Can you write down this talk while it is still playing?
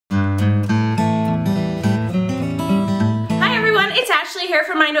Here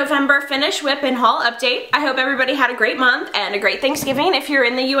for my November finish, whip, and haul update. I hope everybody had a great month and a great Thanksgiving if you're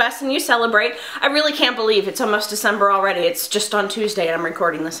in the US and you celebrate. I really can't believe it's almost December already. It's just on Tuesday and I'm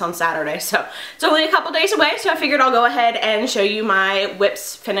recording this on Saturday, so it's only a couple days away, so I figured I'll go ahead and show you my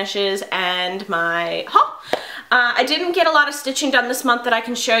whips, finishes, and my haul. I didn't get a lot of stitching done this month that I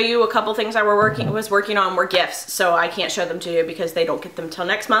can show you. A couple things I was working on were gifts, so I can't show them to you because they don't get them till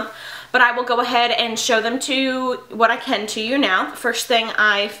next month. But I will go ahead and show them to what I can to you now. The first thing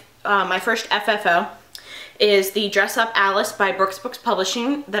my first FFO is the Dress Up Alice by Brooks Books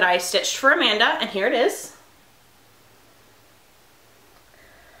Publishing that I stitched for Amanda, and here it is.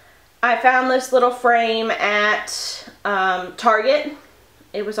 I found this little frame at Target.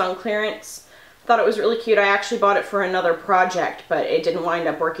 It was on clearance. Thought it was really cute. I actually bought it for another project, but it didn't wind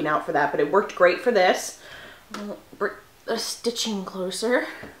up working out for that, but it worked great for this. I'll bring the stitching closer.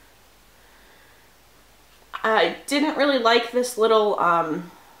 I didn't really like this little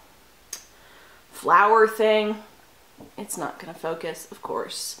flower thing. It's not gonna focus, of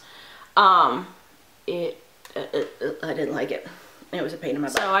course. I didn't like it. It was a pain in my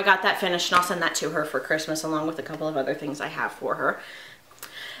butt. So I got that finished and I'll send that to her for Christmas along with a couple of other things I have for her.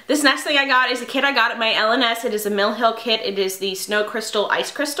 This next thing I got is a kit I got at my L&S. It is a Mill Hill kit. It is the Snow Crystal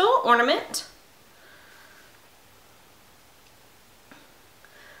Ice Crystal ornament.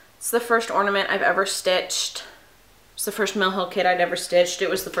 It's the first ornament I've ever stitched. It's the first Mill Hill kit I'd ever stitched.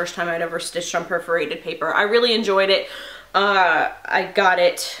 It was the first time I'd ever stitched on perforated paper. I really enjoyed it. I got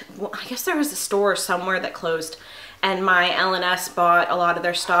it, well, I guess there was a store somewhere that closed and my L&S bought a lot of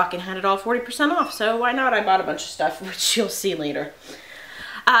their stock and had it all 40% off. So why not? I bought a bunch of stuff, which you'll see later.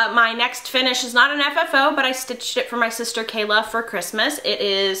 My next finish is not an FFO, but I stitched it for my sister Kayla for Christmas.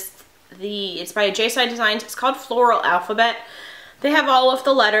 It's by J-Side Designs. It's called Floral Alphabet. They have all of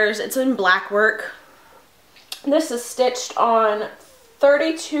the letters. It's in black work. This is stitched on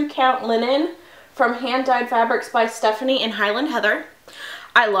 32 count linen from Hand Dyed Fabrics by Stephanie in Highland Heather.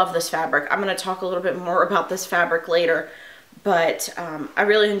 I love this fabric. I'm going to talk a little bit more about this fabric later. But I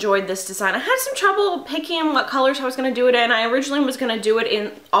really enjoyed this design. I had some trouble picking what colors I was going to do it in. I originally was going to do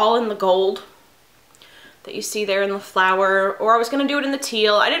it all in the gold that you see there in the flower, or I was going to do it in the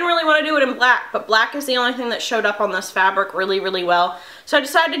teal. I didn't really want to do it in black, but black is the only thing that showed up on this fabric really, really well. So I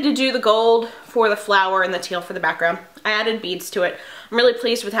decided to do the gold for the flower and the teal for the background. I added beads to it. I'm really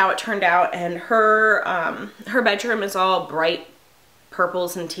pleased with how it turned out, and her bedroom is all bright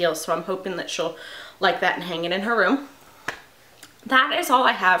purples and teals, so I'm hoping that she'll like that and hang it in her room. That is all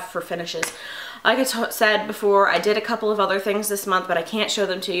I have for finishes. Like I said before, I did a couple of other things this month, but I can't show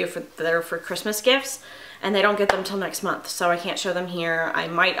them to you they're for Christmas gifts, and they don't get them till next month, so I can't show them here. I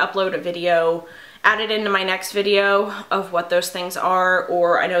might upload a video, add it into my next video of what those things are,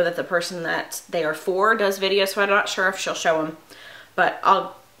 or I know that the person that they are for does videos, so I'm not sure if she'll show them, but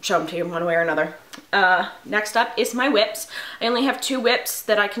I'll show them to you one way or another. Next up is my whips. I only have 2 whips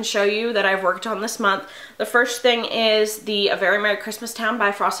that I can show you that I've worked on this month. The first thing is the A Very Merry Christmas Town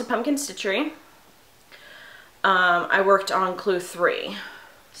by Frosted Pumpkin Stitchery. I worked on clue 3. Let's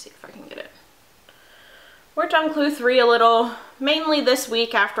see if I can get it. Worked on clue 3 a little, mainly this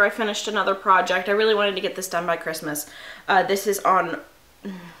week after I finished another project. I really wanted to get this done by Christmas. This is on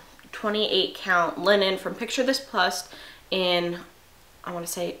 28 count linen from Picture This Plus in, I want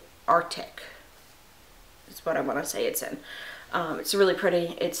to say, Arctic. That's what I want to say it's in. It's really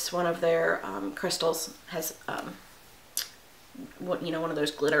pretty. It's one of their crystals. Has one of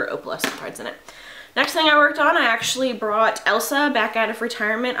those glitter opalescent threads in it. Next thing I worked on, I actually brought Elsa back out of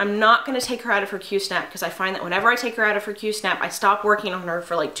retirement. I'm not going to take her out of her Q-snap because I find that whenever I take her out of her Q-snap, I stop working on her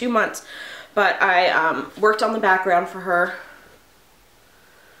for like 2 months. But I worked on the background for her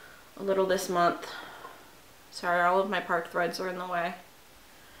a little this month. Sorry, all of my park threads are in the way.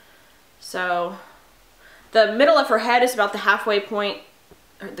 So the middle of her head is about the halfway point.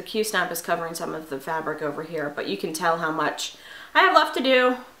 The Q-snap is covering some of the fabric over here, but you can tell how much I have left to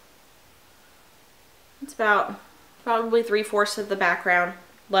do. It's about probably 3/4 of the background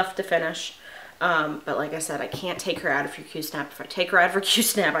left to finish. But like I said, I can't take her out of her Q-snap. If I take her out of her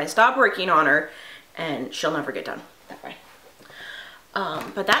Q-snap, I stop working on her and she'll never get done that way.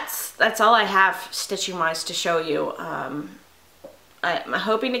 But that's all I have stitching wise to show you. I'm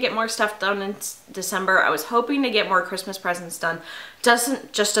hoping to get more stuff done in December. I was hoping to get more Christmas presents done.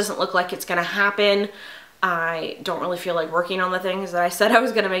 Just doesn't look like it's gonna happen. I don't really feel like working on the things that I said I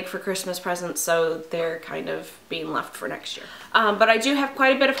was going to make for Christmas presents, so they're kind of being left for next year. But I do have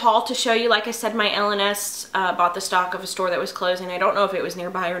quite a bit of haul to show you. Like I said, my L&S bought the stock of a store that was closing. I don't know if it was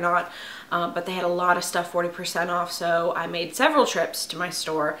nearby or not, but they had a lot of stuff 40% off, so I made several trips to my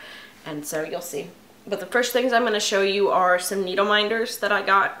store And so you'll see. But the first things I'm going to show you are some needle minders that I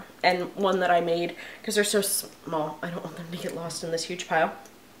got and one that I made because they're so small. I don't want them to get lost in this huge pile.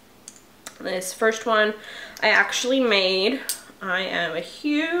 This first one I actually made. I am a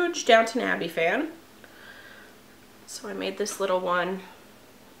huge Downton Abbey fan. So I made this little one.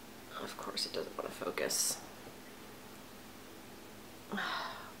 Of course it doesn't want to focus.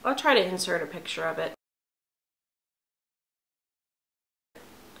 I'll try to insert a picture of it.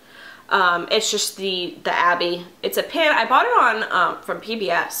 It's just the Abbey. It's a pin. I bought it on from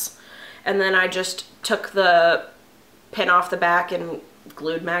PBS, and then I just took the pin off the back and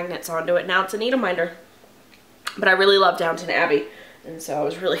glued magnets onto it. Now it's a needle minder. But I really love Downton Abbey, and so I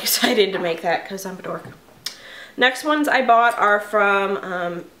was really excited to make that because I'm a dork. Next ones I bought are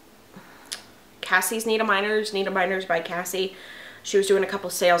from Cassie's Needle Minders by Cassie. She was doing a couple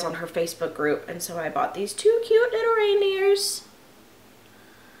sales on her Facebook group, and so I bought these two cute little reindeers.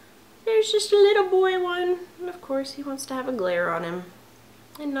 There's just a little boy one, and of course he wants to have a glare on him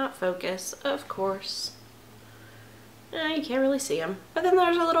and not focus, of course. You can't really see him. But then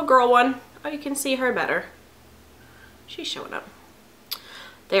there's a little girl one. Oh, you can see her better. She's showing up.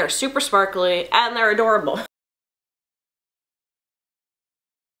 They are super sparkly and they're adorable.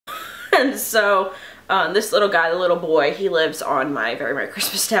 And so this little guy, the little boy, he lives on my Very Merry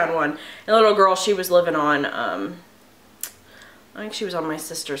Christmas Town one. And the little girl, she was living on, I think she was on my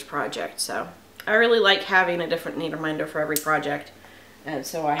sister's project. So I really like having a different needle minder for every project. And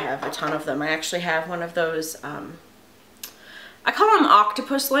so I have a ton of them. I actually have one of those, I call them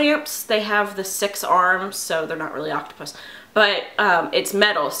octopus lamps. They have the 6 arms, so they're not really octopus. But it's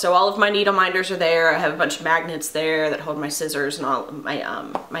metal, so all of my needle minders are there. I have a bunch of magnets there that hold my scissors, and all my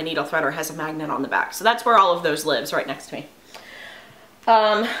my needle threader has a magnet on the back. So that's where all of those lives, right next to me.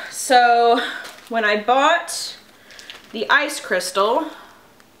 So when I bought the ice crystal,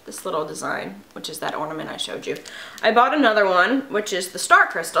 this little design, which is that ornament I showed you, I bought another one, which is the star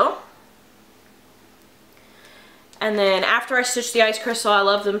crystal. And then after I stitched the ice crystal, I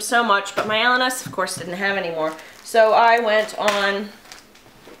love them so much, but my LNS, of course, didn't have any more. So I went on,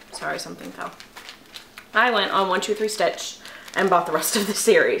 sorry, something fell. I went on 1-2-3 Stitch and bought the rest of the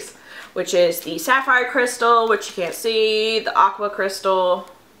series, which is the sapphire crystal, which you can't see, the aqua crystal,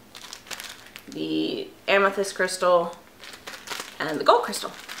 the amethyst crystal, and the gold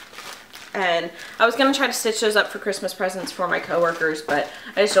crystal. And I was going to try to stitch those up for Christmas presents for my coworkers, but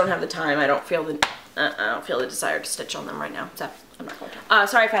I just don't have the time. I don't feel the desire to stitch on them right now, so I'm not going to.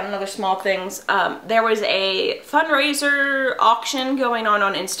 Sorry, I found another small things. There was a fundraiser auction going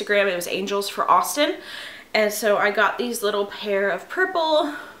on Instagram. It was Angels for Austin, and so I got these little pair of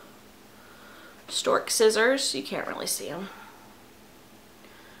purple stork scissors. You can't really see them.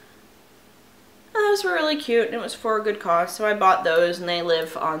 And those were really cute, and it was for a good cause, so I bought those, and they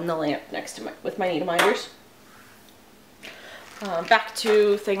live on the lamp next to with my needle minders. Back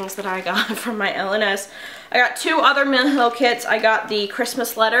to things that I got from my LNS. I got 2 other Mill Hill kits. I got the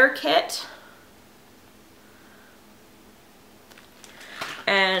Christmas letter kit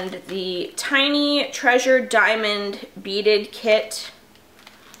and the tiny treasure diamond beaded kit.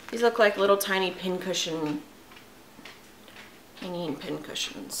 These look like little tiny pincushion, hanging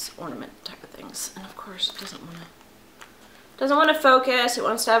pincushions, ornament type of things. And of course, it doesn't want to focus. It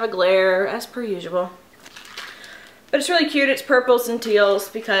wants to have a glare, as per usual. But it's really cute. It's purples and teals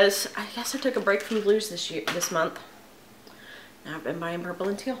because I guess I took a break from blues this month. Now I've been buying purple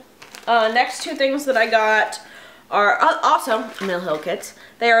and teal. Next 2 things that I got are also Mill Hill kits.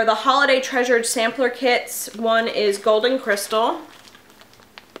 They are the Holiday Treasured Sampler kits. One is Golden Crystal.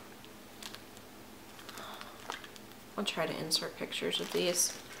 I'll try to insert pictures of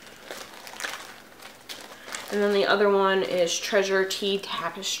these. And then the other one is Treasure Tea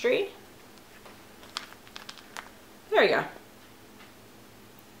Tapestry. There you go.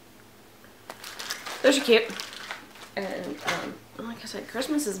 Those are cute. And like I said,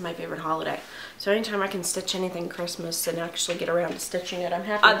 Christmas is my favorite holiday. So anytime I can stitch anything Christmas and actually get around to stitching it, I'm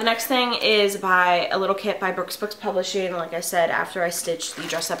happy. The next thing is by a little kit by Brooks Books Publishing. Like I said, after I stitched the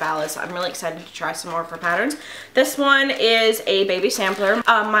Dress Up Alice, I'm really excited to try some more for patterns. This one is a baby sampler.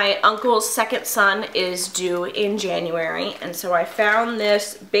 My uncle's second son is due in January, and so I found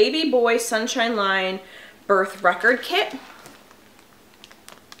this Baby Boy Sunshine Line birth record kit.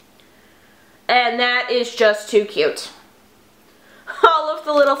 And that is just too cute. All of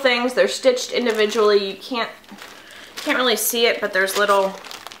the little things, they're stitched individually. You can't really see it, but there's little,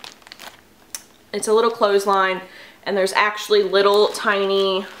 it's a little clothesline, and there's actually little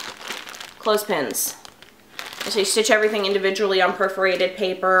tiny clothespins. And so you stitch everything individually on perforated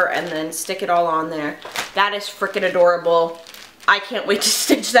paper and then stick it all on there. That is freaking adorable. I can't wait to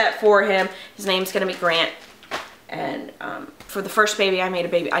stitch that for him. His name's gonna be Grant. And for the first baby, I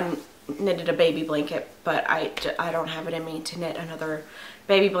knitted a baby blanket, but I don't have it in me to knit another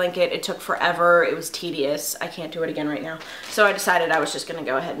baby blanket. It took forever. It was tedious. I can't do it again right now. So I decided I was just gonna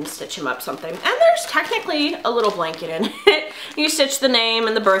go ahead and stitch him up something. And there's technically a little blanket in it. You stitch the name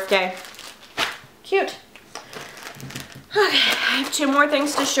and the birthday. Cute. Okay, I have 2 more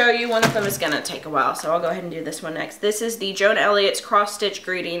things to show you. One of them is gonna take a while, so I'll go ahead and do this one next. This is the Joan Elliott's Cross Stitch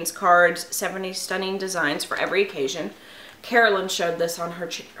Greetings Cards, 70 Stunning Designs for Every Occasion. Carolyn showed this on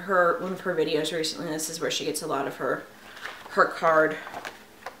one of her videos recently. This is where she gets a lot of her card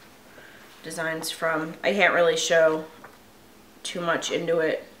designs from. I can't really show too much into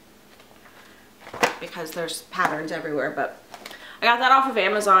it because there's patterns everywhere, but I got that off of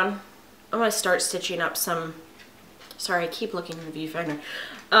Amazon. I'm gonna start stitching up some. Sorry, I keep looking in the viewfinder.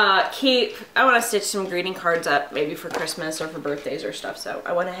 I want to stitch some greeting cards up, maybe for Christmas or for birthdays or stuff. So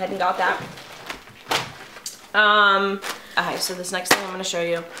I went ahead and got that. Okay, so this next thing I'm going to show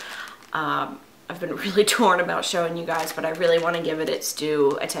you, I've been really torn about showing you guys, but I really want to give it its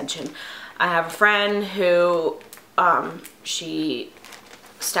due attention. I have a friend who, she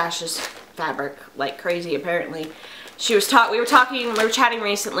stashes fabric like crazy apparently. We were chatting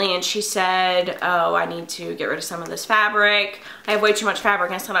recently, and she said, oh, I need to get rid of some of this fabric. I have way too much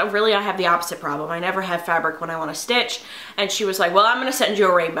fabric. And I said, oh, really, I have the opposite problem. I never have fabric when I want to stitch. And she was like, well, I'm going to send you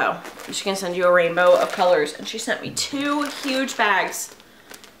a rainbow. She's going to send you a rainbow of colors. And she sent me 2 huge bags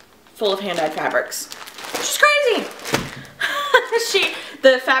full of hand-dyed fabrics. She's crazy.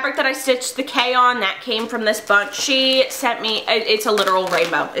 The fabric that I stitched the K on, that came from this bunch. She sent me, it's a literal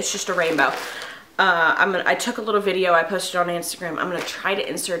rainbow. It's just a rainbow. I took a little video, I posted on Instagram. I'm going to try to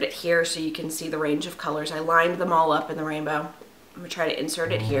insert it here so you can see the range of colors. I lined them all up in the rainbow. I'm going to try to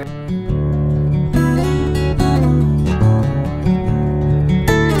insert it here.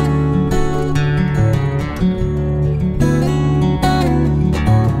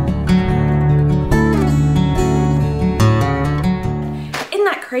 Isn't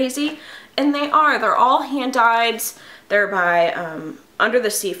that crazy? And they're all hand-dyeds. They're by, Under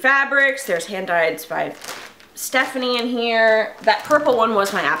the Sea Fabrics. There's hand-dyeds by Stephanie in here. That purple one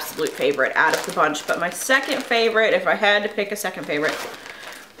was my absolute favorite out of the bunch, but my second favorite, if I had to pick a second favorite,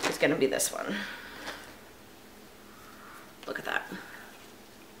 is gonna be this one. Look at that.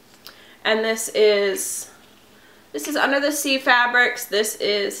 And this is Under the Sea Fabrics. This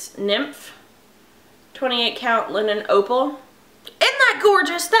is Nymph 28 count linen opal. Isn't that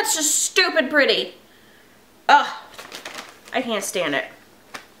gorgeous? That's just stupid pretty. Ugh. I can't stand it.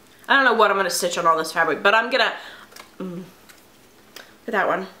 I don't know what I'm going to stitch on all this fabric, but I'm going to... Look at that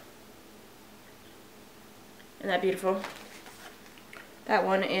one. Isn't that beautiful? That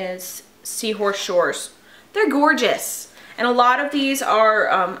one is Seahorse Shores. They're gorgeous. And a lot of these are,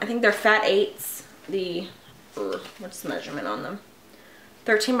 I think they're fat 8s. What's the measurement on them?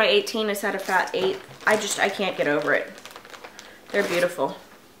 13 by 18, is that a fat 8? I can't get over it. They're beautiful.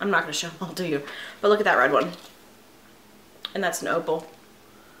 I'm not going to show them all to you. But look at that red one. And that's an opal.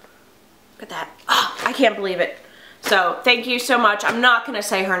 Look at that. Oh, I can't believe it. So thank you so much. I'm not going to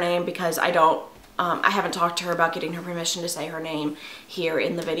say her name because I haven't talked to her about getting her permission to say her name here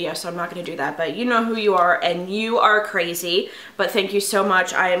in the video, so I'm not going to do that. But you know who you are, and you are crazy. But thank you so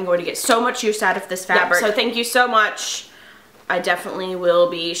much. I am going to get so much use out of this fabric. So thank you so much. I definitely will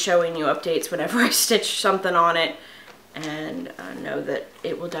be showing you updates whenever I stitch something on it. And know that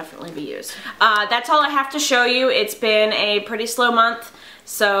it will definitely be used. That's all I have to show you. It's been a pretty slow month,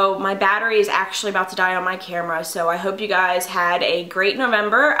 so my battery is actually about to die on my camera. So I hope you guys had a great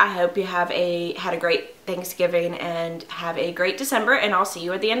November. I hope you had a great Thanksgiving and have a great December, and I'll see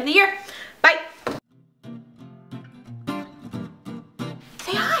you at the end of the year. Bye!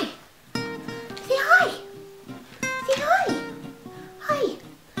 Say hi! Say hi! Say hi! Hi!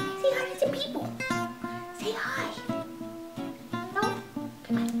 Say hi to some people! Say hi!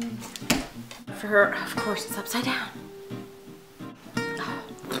 For her, of course, it's upside down.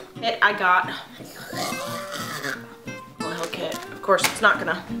 I got a little kit. Of course, it's not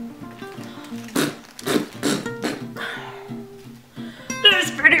gonna.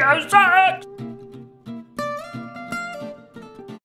 This video sucks!